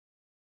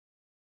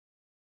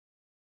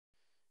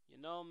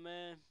You know,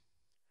 man.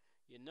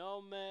 You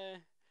know, man.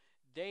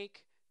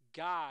 Thank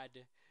God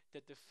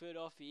that the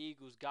Philadelphia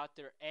Eagles got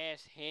their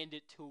ass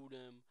handed to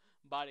them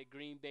by the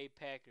Green Bay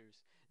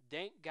Packers.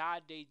 Thank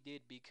God they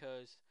did,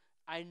 because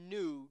I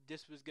knew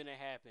this was going to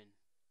happen.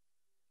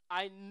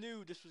 I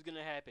knew this was going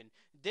to happen.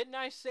 Didn't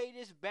I say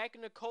this back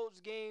in the Colts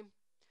game?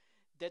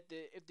 That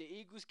if the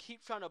Eagles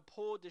keep trying to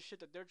pull the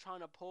shit that they're trying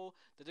to pull,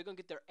 that they're going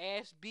to get their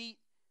ass beat?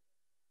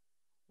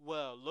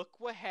 Well, look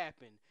what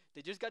happened.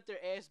 They just got their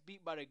ass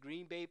beat by the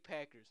Green Bay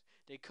Packers.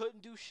 They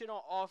couldn't do shit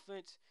on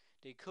offense.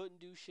 They couldn't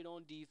do shit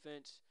on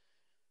defense.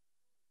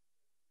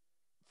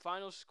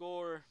 Final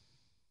score,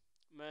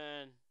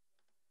 man.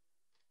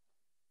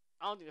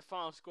 I don't think the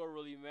final score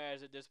really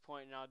matters at this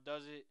point now,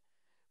 does it?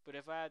 But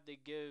if I had to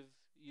give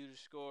you the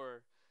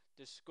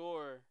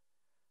score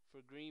for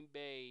Green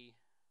Bay,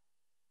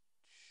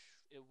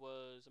 it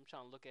was, I'm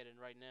trying to look at it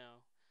right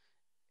now.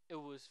 It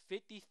was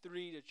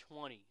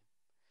 53-20.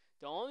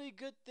 The only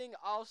good thing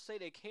I'll say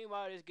that came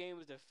out of this game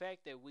was the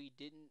fact that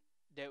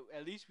that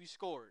at least we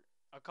scored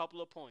a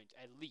couple of points.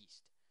 At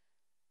least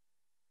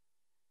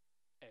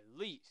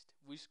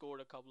we scored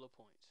a couple of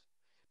points.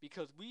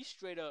 Because we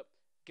straight up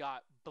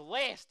got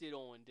blasted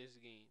on this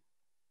game.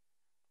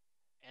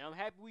 And I'm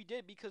happy we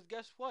did, because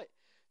guess what?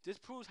 This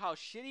proves how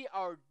shitty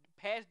our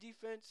pass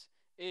defense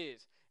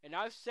is. And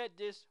I've said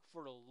this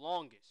for the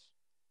longest.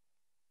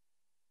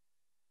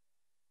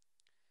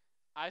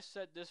 I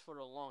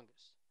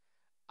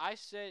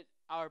said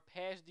our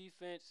pass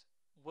defense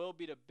will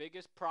be the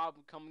biggest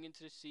problem coming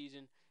into the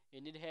season,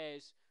 and it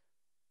has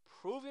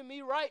proven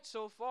me right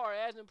so far. It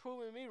hasn't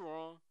proven me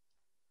wrong.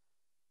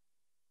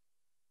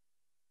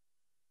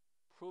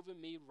 Proven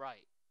me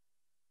right.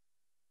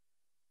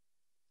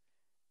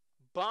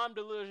 Bombed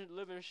the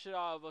living shit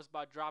out of us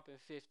by dropping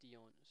 50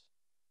 on us.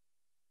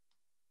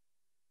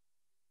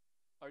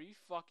 Are you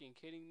fucking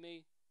kidding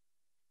me?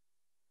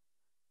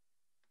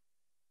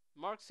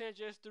 Mark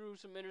Sanchez threw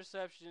some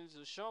interceptions.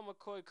 Sean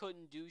McCoy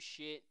couldn't do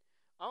shit.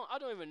 I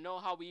don't even know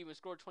how we even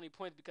scored 20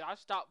 points, because I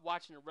stopped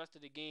watching the rest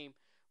of the game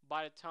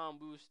by the time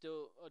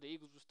the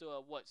Eagles were still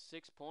at what,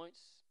 6 points?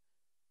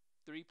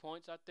 3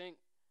 points, I think.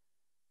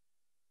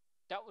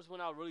 That was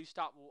when I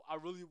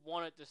really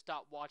wanted to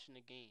stop watching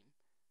the game.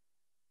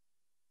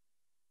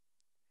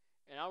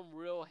 And I'm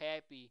real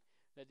happy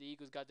that the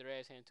Eagles got their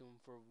ass handed to them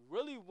for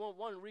really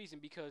one reason,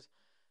 because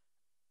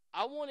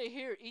I want to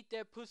hear Eat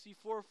That Pussy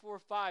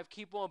 445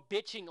 keep on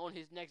bitching on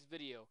his next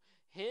video.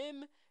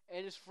 Him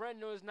and his friend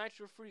known as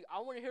Nitrofreak. I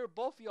want to hear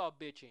both of y'all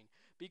bitching,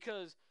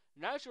 because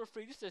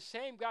Nitrofreak, this is the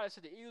same guy that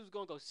said the Eagles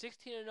going to go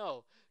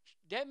 16-0.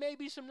 That may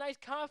be some nice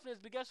confidence,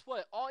 but guess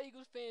what? All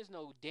Eagles fans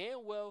know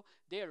damn well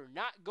they are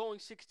not going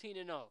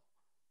 16-0.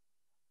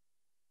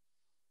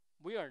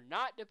 We are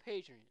not the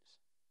Patriots.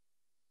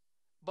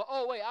 But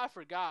oh wait, I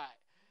forgot.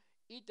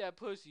 Eat That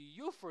Pussy.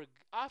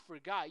 I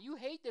forgot. You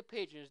hate the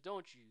Patriots,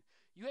 don't you?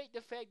 You hate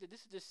the fact that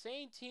this is the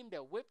same team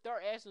that whipped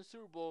our ass in the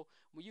Super Bowl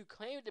when you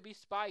claim it to be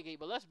Spygate.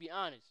 But let's be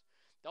honest.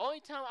 The only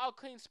time I'll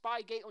claim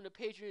Spygate on the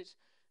Patriots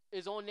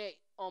is on that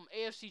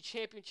AFC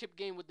Championship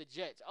game with the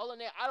Jets. Other than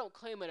that, I don't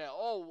claim it at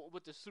all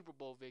with the Super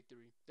Bowl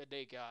victory that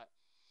they got.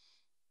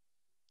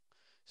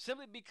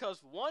 Simply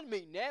because, one,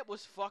 McNabb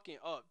was fucking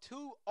up.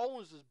 Two,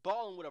 Owens was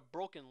balling with a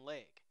broken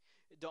leg.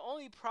 The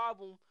only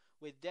problem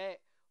with that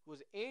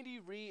was Andy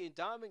Reid and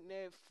Don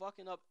McNabb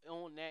fucking up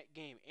on that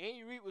game.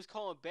 Andy Reid was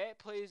calling bad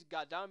plays,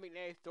 got Don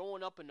McNabb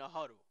throwing up in the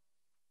huddle.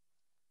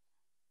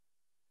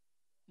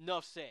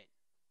 Enough said.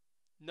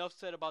 Enough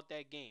said about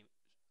that game.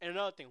 And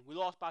another thing, we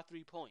lost by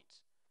 3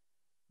 points.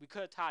 We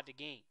could have tied the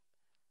game.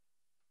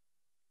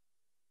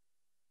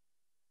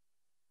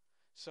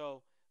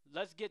 So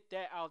let's get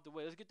that out of the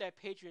way. Let's get that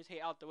Patriots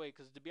hate out the way.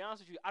 Because to be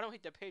honest with you, I don't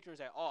hate the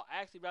Patriots at all.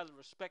 I actually rather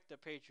respect the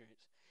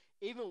Patriots.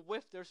 Even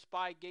with their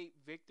Spygate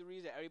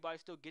victories that everybody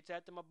still gets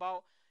at them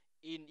about,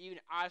 and even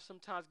I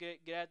sometimes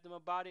get at them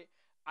about it,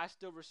 I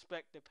still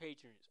respect the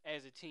Patriots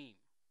as a team.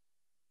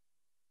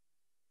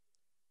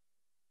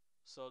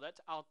 So that's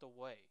out the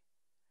way.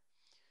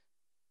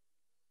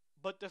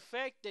 But the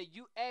fact that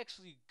you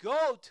actually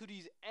go to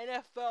these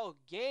NFL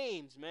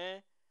games,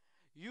 man.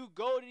 You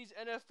go to these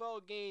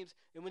NFL games,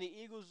 and when the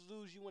Eagles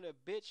lose, you want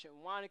to bitch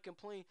and whine and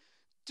complain.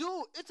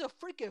 Dude, it's a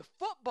freaking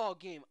football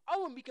game. I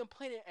wouldn't be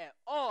complaining at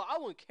all. I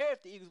wouldn't care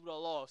if the Eagles would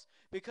have lost,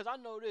 because I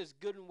know this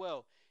good and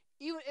well.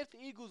 Even if the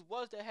Eagles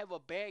was to have a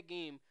bad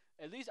game,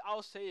 at least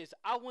I'll say this.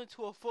 I went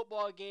to a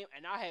football game,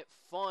 and I had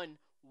fun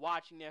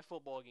watching that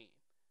football game.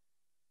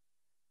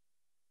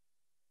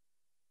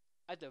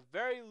 At the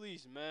very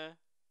least, man.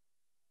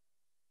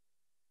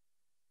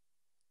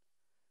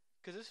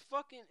 Cause it's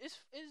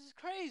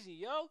crazy,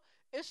 yo.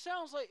 It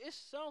sounds like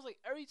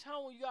every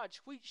time when you gotta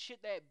tweet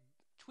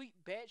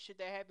bad shit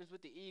that happens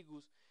with the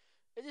Eagles,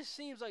 it just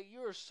seems like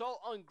you're so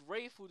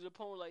ungrateful to the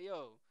point where, like,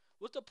 yo,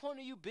 what's the point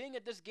of you being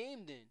at this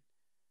game then?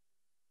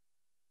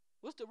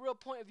 What's the real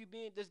point of you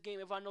being at this game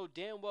if I know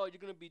damn well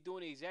you're gonna be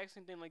doing the exact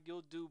same thing like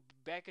you'll do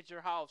back at your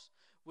house,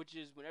 which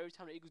is when every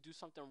time the Eagles do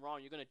something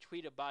wrong, you're gonna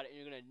tweet about it and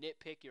you're gonna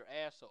nitpick your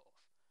ass off.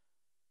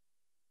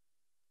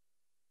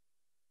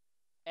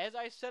 as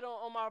I said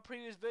on my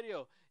previous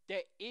video,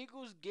 that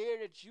Eagles gear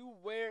that you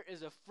wear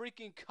is a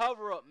freaking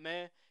cover up,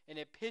 man, and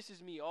it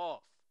pisses me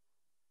off.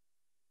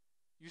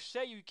 You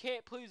say you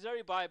can't please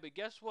everybody, but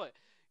guess what?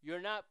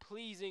 You're not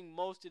pleasing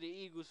most of the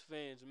Eagles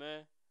fans,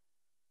 man.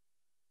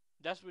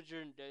 That's what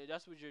you're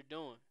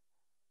doing.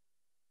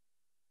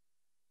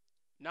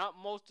 Not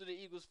most of the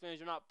Eagles fans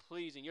you're not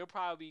pleasing. You're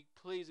probably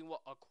pleasing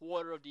what, a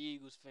quarter of the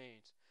Eagles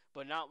fans,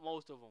 but not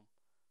most of them.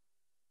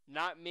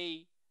 Not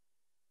me.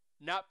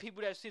 Not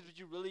people that sees what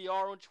you really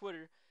are on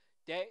Twitter.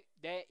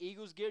 That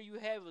Eagles gear you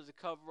have is a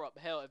cover up.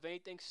 Hell, if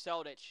anything,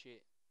 sell that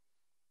shit.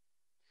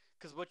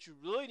 Because what you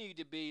really need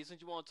to be,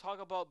 since you want to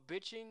talk about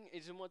bitching,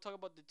 is you want to talk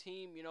about the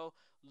team,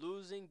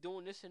 losing,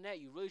 doing this and that,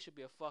 you really should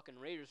be a fucking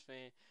Raiders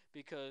fan.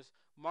 Because,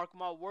 mark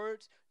my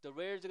words, the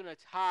Raiders are going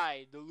to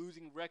tie the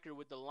losing record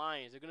with the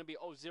Lions. They're going to be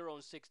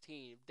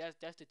 0-16.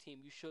 That's the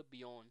team you should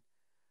be on.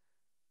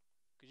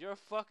 Because you're a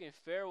fucking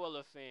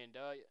Fairweather fan,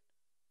 dog.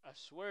 I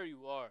swear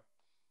you are.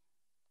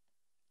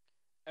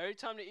 Every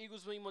time the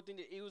Eagles win, you want to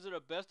think the Eagles are the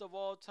best of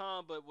all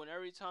time, but when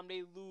every time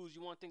they lose,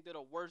 you want to think they're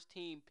the worst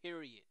team,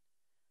 period.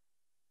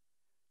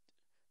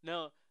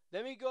 Now,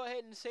 let me go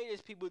ahead and say this,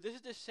 people. This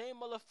is the same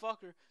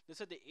motherfucker that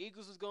said the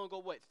Eagles was gonna go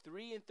what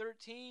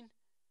 3-13,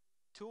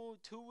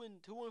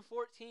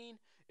 2-14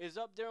 is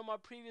up there on my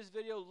previous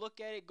video.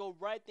 Look at it. Go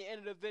right at the end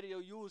of the video.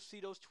 You will see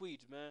those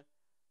tweets, man.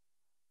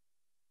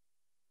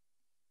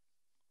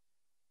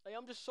 Like,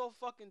 I'm just so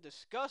fucking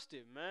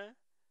disgusted, man.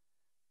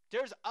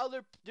 There's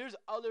other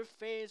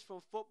fans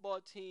from football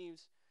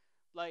teams,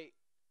 like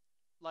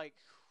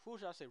who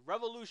should I say?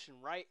 Revolution,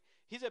 right?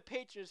 He's a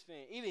Patriots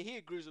fan. Even he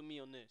agrees with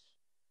me on this.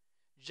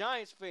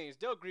 Giants fans,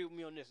 they'll agree with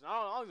me on this. And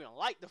I don't even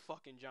like the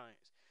fucking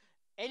Giants.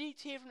 Any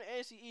team from the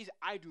NFC East,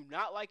 I do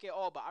not like at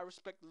all, but I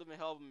respect the living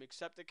hell of them,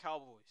 except the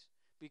Cowboys,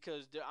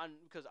 because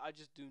I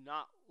just do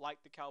not like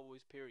the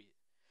Cowboys. Period.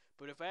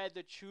 But if I had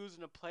to choose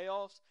in the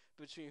playoffs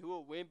between who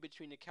will win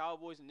between the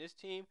Cowboys and this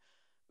team,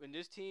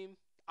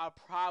 I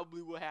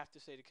probably would have to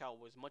say the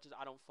Cowboys, as much as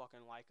I don't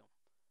fucking like them.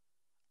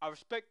 I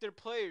respect their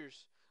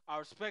players. I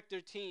respect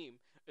their team.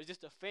 It's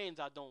just the fans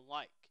I don't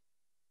like.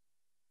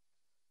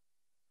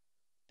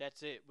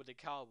 That's it with the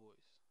Cowboys.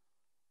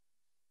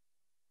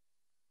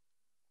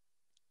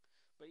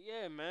 But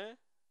yeah, man.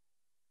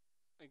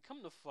 Like,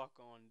 come the fuck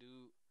on,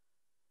 dude.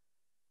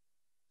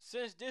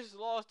 Since this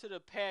loss to the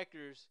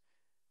Packers,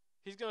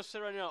 he's gonna say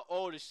right now,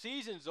 oh, the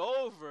season's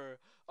over.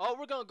 Oh,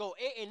 we're gonna go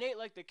 8-8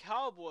 like the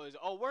Cowboys.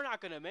 Oh, we're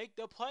not gonna make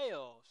the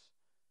playoffs.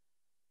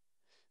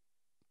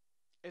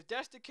 If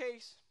that's the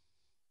case,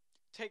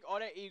 take all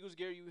that Eagles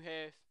gear you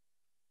have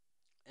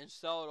and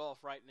sell it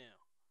off right now.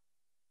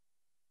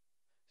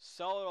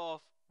 Sell it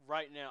off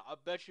right now. I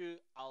bet you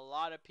a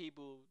lot of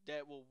people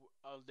that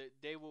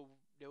they will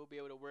be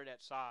able to wear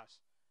that size.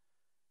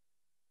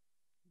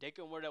 They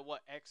can wear that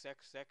what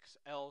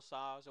XXXL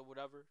size or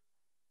whatever.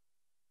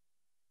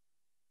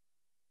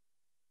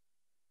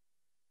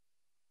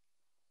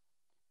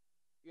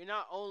 You're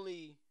not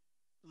only,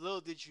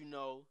 little did you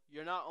know,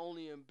 you're not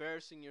only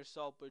embarrassing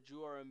yourself, but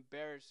you are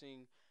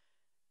embarrassing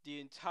the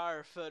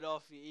entire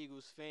Philadelphia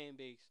Eagles fan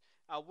base.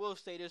 I will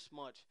say this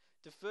much.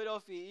 The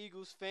Philadelphia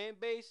Eagles fan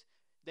base,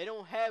 they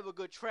don't have a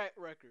good track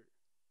record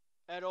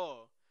at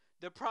all.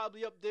 They're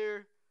probably up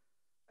there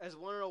as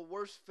one of the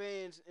worst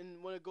fans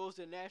when it goes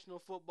to the National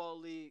Football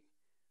League.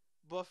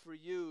 But for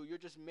you, you're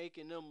just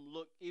making them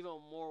look even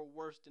more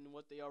worse than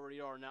what they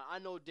already are. Now, I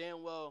know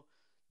damn well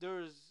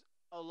there's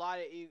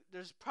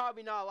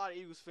probably not a lot of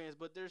Eagles fans,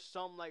 but there's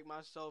some like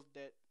myself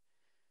that,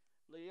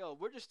 like, yo,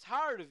 we're just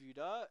tired of you,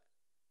 dog.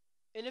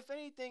 And if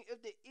anything,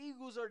 if the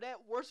Eagles are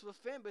that worse of a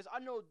fan base, I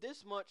know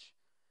this much.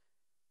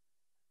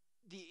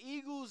 The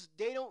Eagles,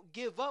 they don't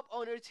give up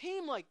on their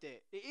team like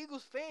that. The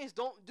Eagles fans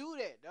don't do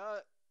that,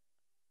 dog.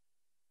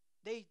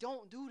 They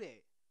don't do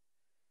that.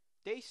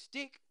 They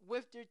stick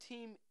with their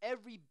team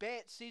every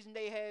bad season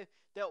they have.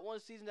 That one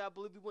season that I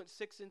believe we went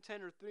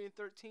 6-10 or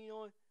 3-13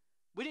 on.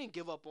 We didn't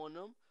give up on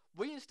them.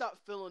 We didn't stop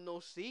filling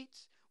those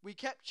seats. We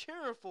kept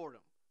cheering for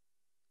them.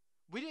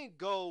 We didn't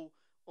go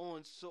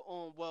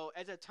well,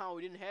 at that time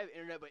we didn't have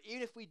internet, but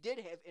even if we did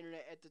have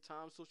internet at the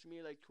time, social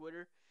media like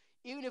Twitter,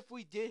 even if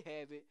we did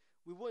have it,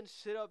 we wouldn't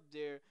sit up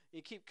there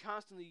and keep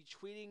constantly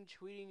tweeting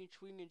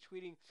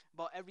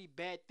about every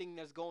bad thing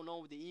that's going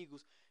on with the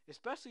Eagles,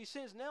 especially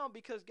since now,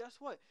 because guess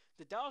what?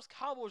 The Dallas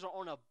Cowboys are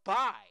on a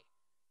bye.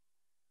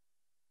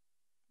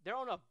 They're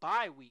on a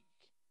bye week.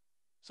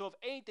 So if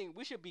anything,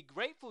 we should be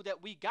grateful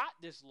that we got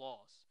this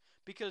loss,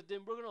 because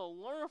then we're going to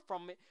learn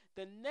from it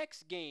the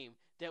next game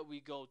that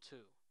we go to.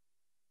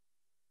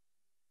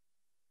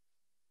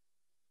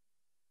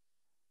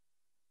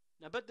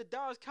 I bet the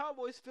Dallas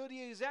Cowboys feel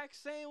the exact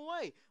same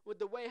way with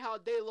the way how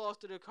they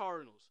lost to the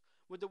Cardinals,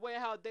 with the way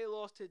how they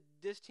lost to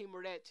this team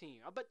or that team.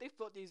 I bet they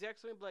felt the exact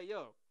same, like,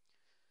 yo,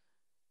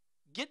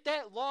 get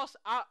that loss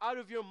out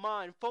of your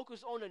mind.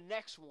 Focus on the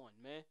next one,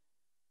 man.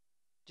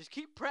 Just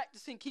keep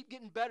practicing, keep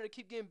getting better,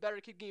 keep getting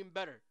better, keep getting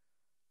better.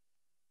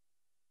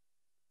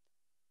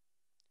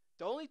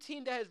 The only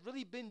team that has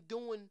really been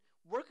doing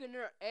working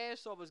their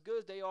ass off as good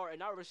as they are,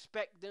 and I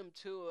respect them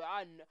too.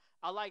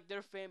 I like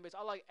their fan base.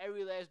 I like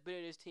every last bit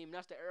of this team. And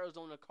that's the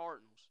Arizona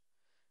Cardinals.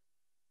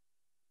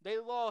 They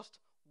lost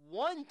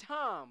one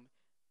time,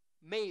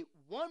 made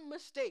one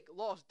mistake,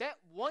 lost that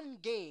one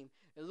game,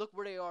 and look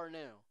where they are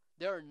now.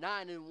 They're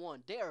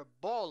 9-1. They are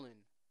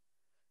balling.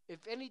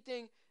 If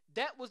anything,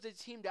 that was the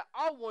team that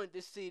I wanted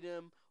to see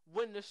them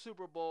win the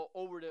Super Bowl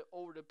over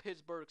the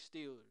Pittsburgh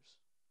Steelers.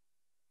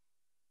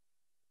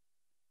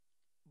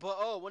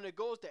 But when it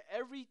goes to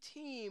every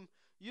team,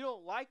 you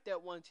don't like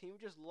that one team. You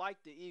just like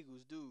the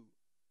Eagles, dude.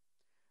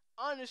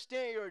 I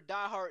understand you're a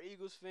diehard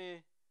Eagles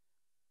fan.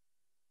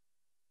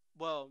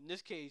 Well, in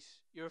this case,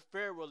 you're a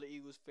fair weather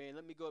Eagles fan.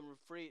 Let me go and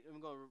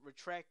I'm going to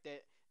retract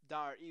that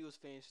diehard Eagles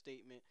fan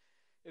statement.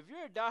 If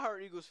you're a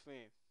diehard Eagles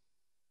fan,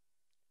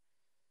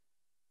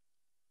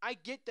 I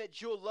get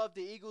that you'll love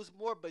the Eagles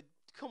more, but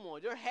come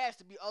on, there has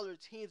to be other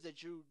teams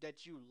that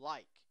you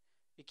like.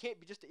 It can't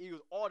be just the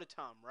Eagles all the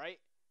time, right?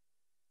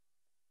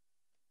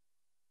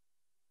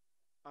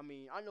 I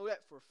mean, I know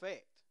that for a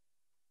fact.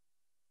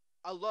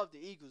 I love the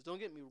Eagles, don't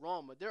get me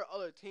wrong, but there are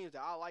other teams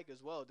that I like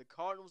as well. The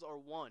Cardinals are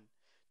one.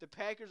 The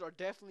Packers are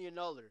definitely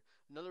another.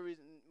 Another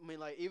reason, I mean,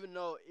 like even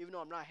though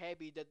I'm not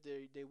happy that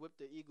they whipped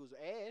the Eagles'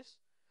 ass,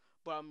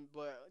 but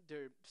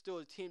they're still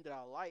a team that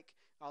I like.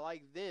 I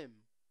like them.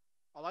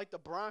 I like the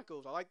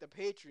Broncos. I like the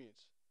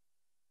Patriots.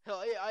 Hell,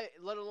 I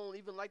let alone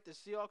even like the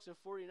Seahawks and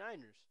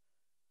 49ers.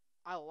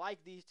 I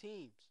like these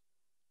teams.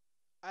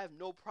 I have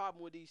no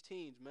problem with these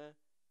teams, man.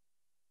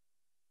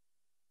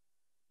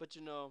 But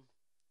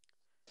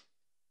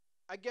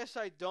I guess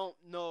I don't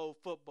know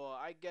football.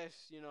 I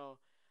guess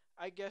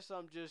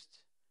I'm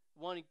just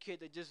one kid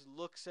that just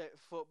looks at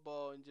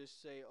football and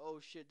just say, "Oh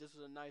shit, this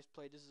is a nice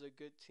play. This is a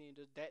good team.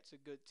 That's a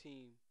good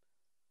team."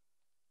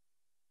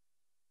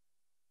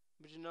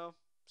 But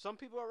some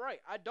people are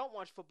right. I don't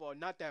watch football,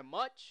 not that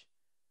much.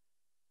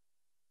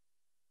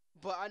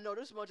 But I know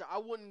this much. I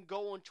wouldn't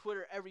go on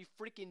Twitter every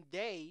freaking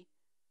day,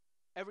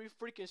 every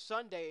freaking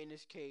Sunday in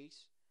this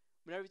case.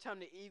 But every time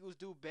the Eagles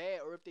do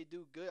bad or if they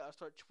do good, I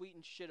start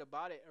tweeting shit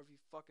about it every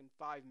fucking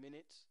 5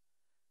 minutes.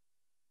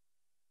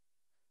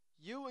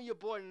 You and your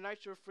boy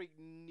Nitrofreak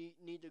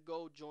need to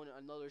go join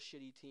another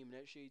shitty team. And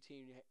that shitty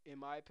team, in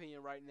my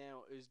opinion, right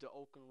now is the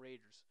Oakland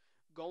Raiders.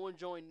 Go and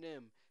join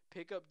them.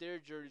 Pick up their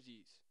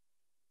jerseys.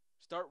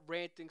 Start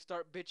ranting.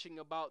 Start bitching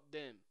about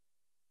them.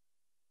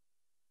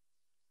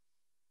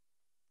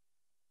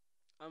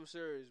 I'm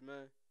serious,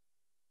 man.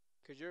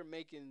 Because you're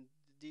making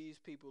these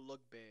people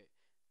look bad.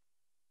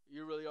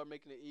 You really are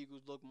making the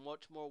Eagles look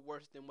much more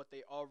worse than what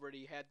they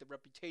already had the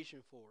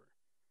reputation for.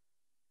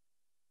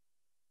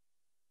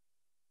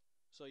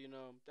 So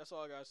that's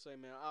all I gotta say,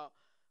 man.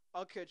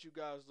 I'll catch you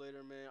guys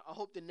later, man. I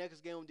hope the next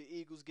game with the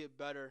Eagles get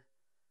better.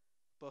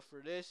 But for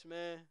this,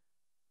 man,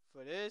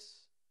 for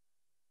this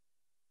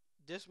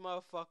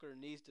motherfucker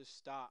needs to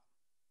stop.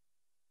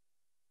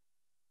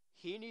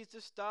 He needs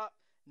to stop.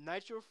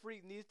 Nitro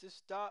Freak needs to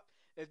stop.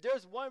 If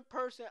there's one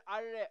person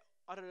out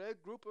of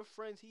that group of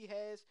friends he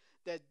has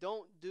that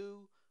don't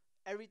do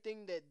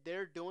everything that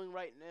they're doing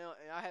right now,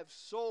 and I have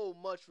so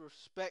much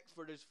respect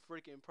for this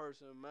freaking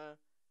person, man.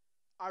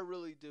 I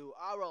really do.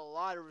 I have a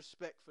lot of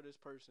respect for this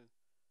person.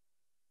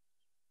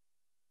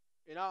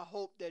 And I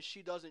hope that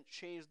she doesn't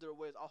change their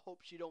ways. I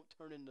hope she don't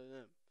turn into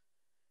them.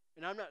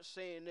 And I'm not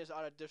saying this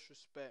out of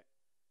disrespect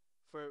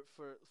for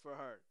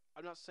her.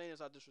 I'm not saying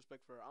this out of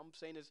disrespect for her. I'm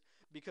saying this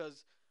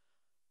because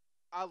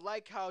I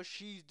like how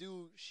she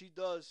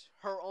does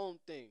her own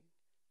thing.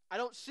 I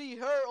don't see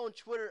her on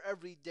Twitter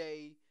every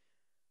day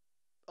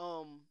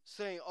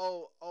saying,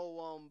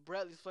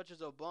 Bradley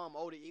Fletcher's a bum.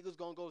 Oh, the Eagles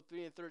gonna go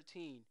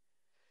 3-13.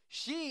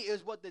 She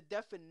is what the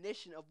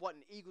definition of what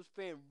an Eagles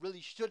fan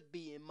really should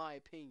be, in my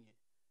opinion.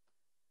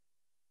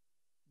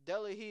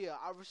 Delahia,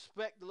 I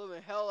respect the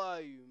living hell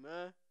out of you,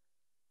 man.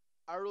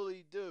 I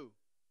really do.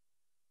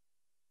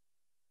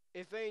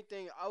 If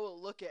anything, I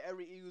will look at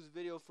every Eagles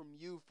video from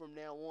you from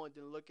now on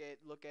than look at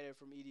it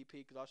from EDP,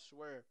 because I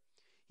swear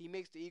he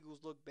makes the Eagles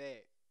look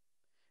bad.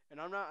 And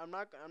I'm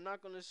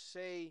not gonna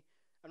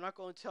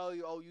tell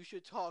you, oh, you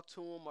should talk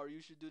to him or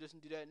you should do this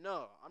and do that.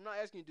 No, I'm not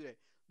asking you to do that.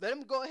 Let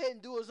him go ahead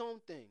and do his own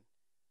thing.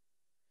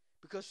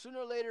 Because sooner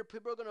or later,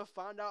 people are gonna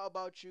find out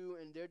about you,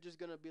 and they're just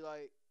gonna be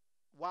like,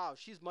 "Wow,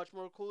 she's much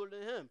more cooler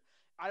than him."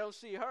 I don't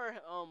see her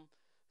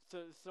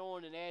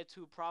throwing an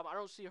attitude problem. I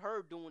don't see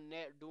her doing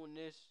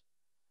this.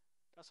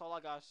 That's all I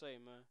gotta say,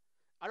 man.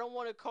 I don't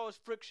want to cause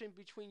friction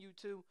between you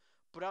two,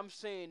 but I'm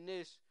saying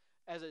this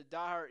as a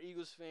diehard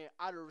Eagles fan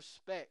out of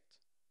respect.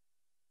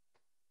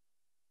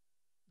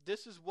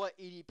 This is what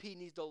EDP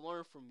needs to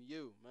learn from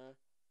you, man.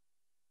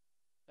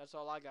 That's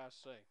all I gotta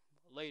say.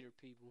 Later,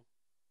 people.